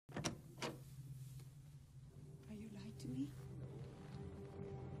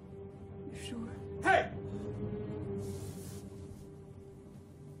Hey!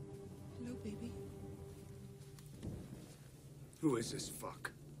 Hello, baby. Who is this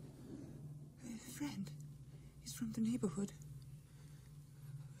fuck? A friend. He's from the neighborhood.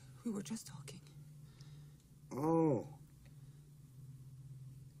 We were just talking. Oh.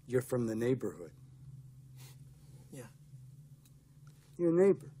 You're from the neighborhood. Yeah. You're a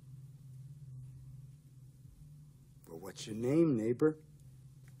neighbor. Well, what's your name, neighbor?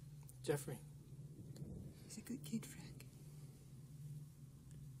 Jeffrey. He's a good kid, Frank.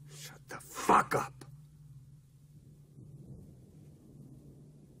 Shut the fuck up.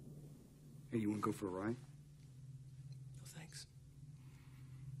 Hey, you want to go for a ride? No, thanks.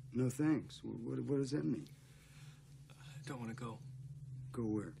 No thanks. What does that mean? I don't want to go. Go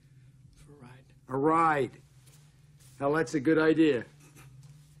where? For a ride. A ride. Hell, that's a good idea.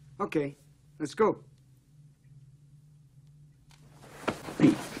 Okay, let's go.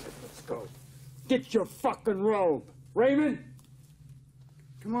 Let's go. Get your fucking robe. Raymond?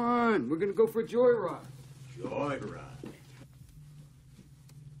 Come on, we're gonna go for a joyride. Joyride.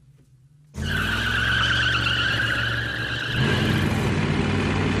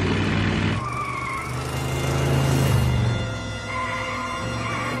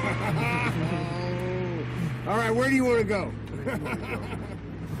 All right, where do you want to go?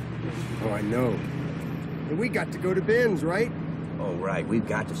 Oh, I know. And we got to go to Ben's, right? Oh, right. We've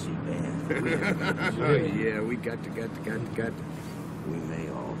got to see Ben. Oh, yeah, we got to. We may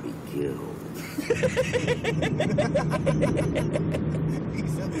all be killed.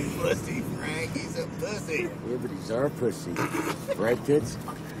 He's a pussy, Frank. He's a pussy. Yeah, but he's our pussy. Right, kids?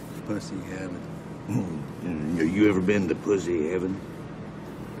 Pussy heaven. You ever been to pussy heaven?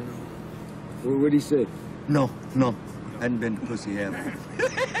 Well, what'd he say? No. Hadn't been to pussy heaven.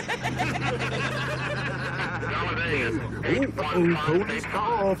 Police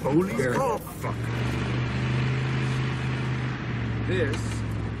call. Police call. Fuck. This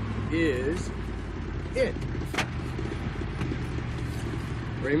is it.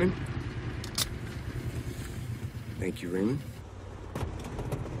 Raymond? Thank you, Raymond.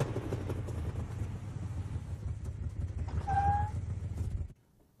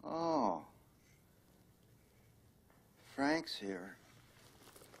 Oh. Frank's here.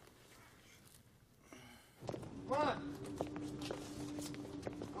 Come on.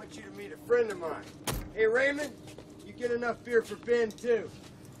 I want you to meet a friend of mine. Hey, Raymond, you get enough beer for Ben, too.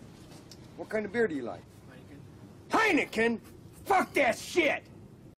 What kind of beer do you like? Heineken. Heineken? Fuck that shit!